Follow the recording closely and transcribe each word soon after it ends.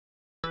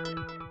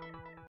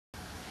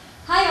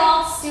Hi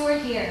all,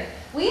 Stuart here.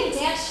 We at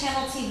Dance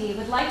Channel TV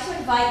would like to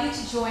invite you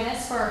to join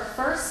us for our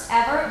first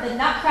ever The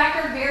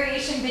Nutcracker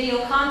Variation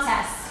Video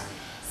Contest.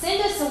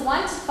 Send us a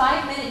 1 to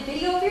 5 minute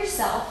video of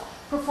yourself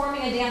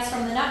performing a dance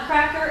from the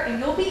Nutcracker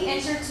and you'll be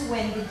entered to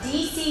win the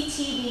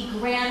DCTV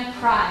Grand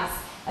Prize,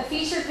 a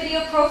featured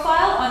video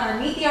profile on our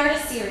Meet the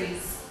Artist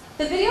series.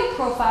 The video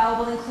profile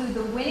will include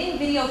the winning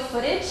video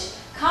footage,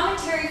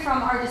 commentary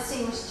from our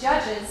distinguished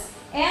judges,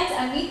 and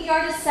a Meet the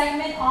Artist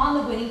segment on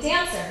the winning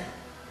dancer.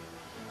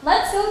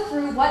 Let's go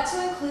through what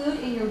to include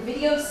in your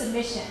video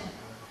submission.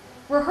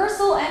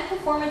 Rehearsal and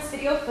performance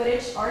video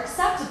footage are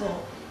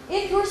acceptable.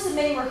 If you're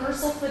submitting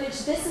rehearsal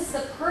footage, this is the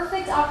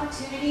perfect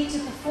opportunity to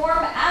perform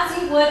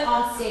as you would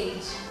on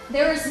stage.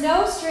 There is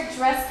no strict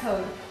dress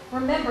code.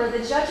 Remember,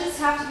 the judges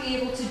have to be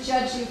able to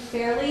judge you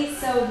fairly,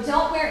 so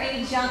don't wear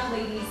any junk,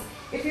 ladies.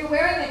 If you're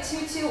wearing a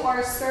tutu or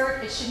a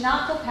skirt, it should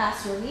not go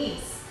past your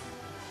knees.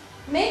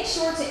 Make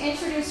sure to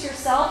introduce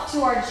yourself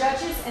to our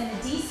judges and the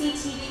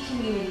DCTV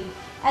community.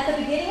 At the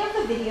beginning of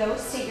the video,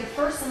 state your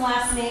first and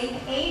last name,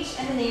 age,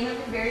 and the name of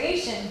your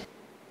variation.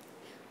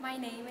 My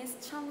name is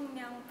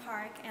Myung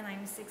Park and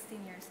I'm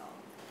 16 years old.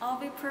 I'll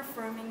be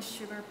performing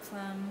Sugar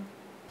Plum.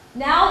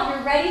 Now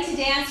you're ready to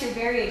dance your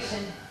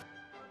variation.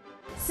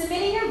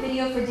 Submitting your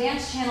video for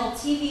Dance Channel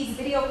TV's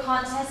video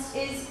contest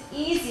is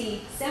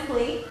easy.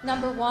 Simply,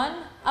 number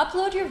 1,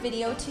 upload your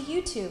video to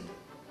YouTube.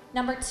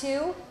 Number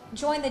 2,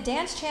 join the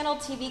Dance Channel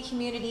TV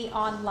community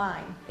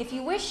online. If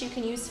you wish, you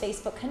can use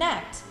Facebook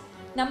Connect.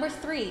 Number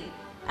 3,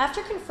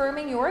 after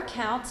confirming your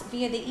account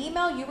via the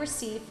email you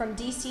receive from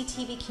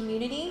DCTV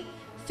Community,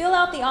 fill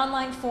out the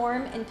online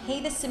form and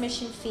pay the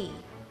submission fee.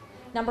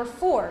 Number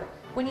 4,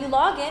 when you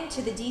log in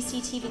to the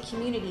DCTV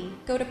Community,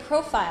 go to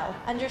Profile,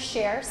 under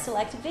Share,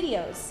 select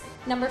Videos.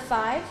 Number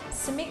 5,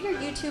 submit your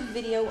YouTube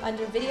video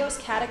under Videos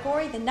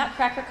category, the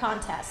Nutcracker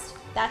Contest.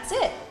 That's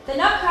it! The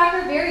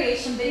Nutcracker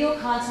Variation Video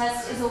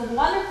Contest is a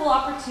wonderful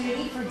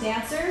opportunity for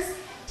dancers,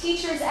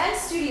 teachers, and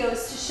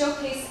studios to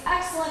showcase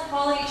excellent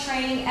quality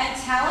training and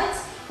talent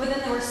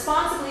within the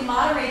responsibly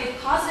moderated,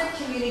 positive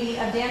community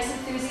of dance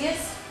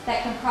enthusiasts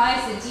that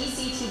comprise the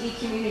DCTV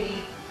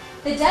community.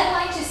 The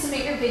deadline to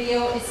submit your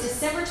video is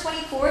December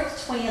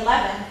 24th,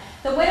 2011.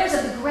 The winners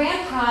of the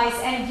Grand Prize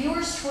and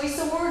Viewer's Choice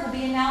Award will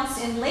be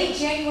announced in late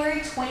January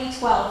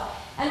 2012.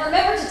 And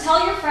remember to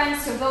tell your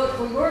friends to vote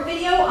for your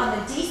video on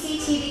the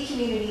DCTV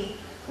community.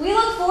 We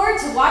look forward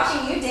to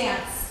watching you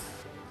dance.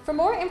 For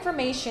more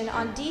information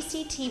on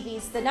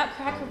DCTV's The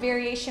Nutcracker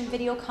Variation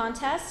Video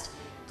Contest,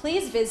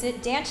 please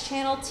visit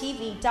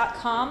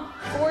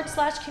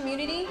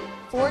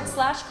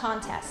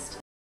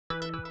dancechanneltv.com/community/contest.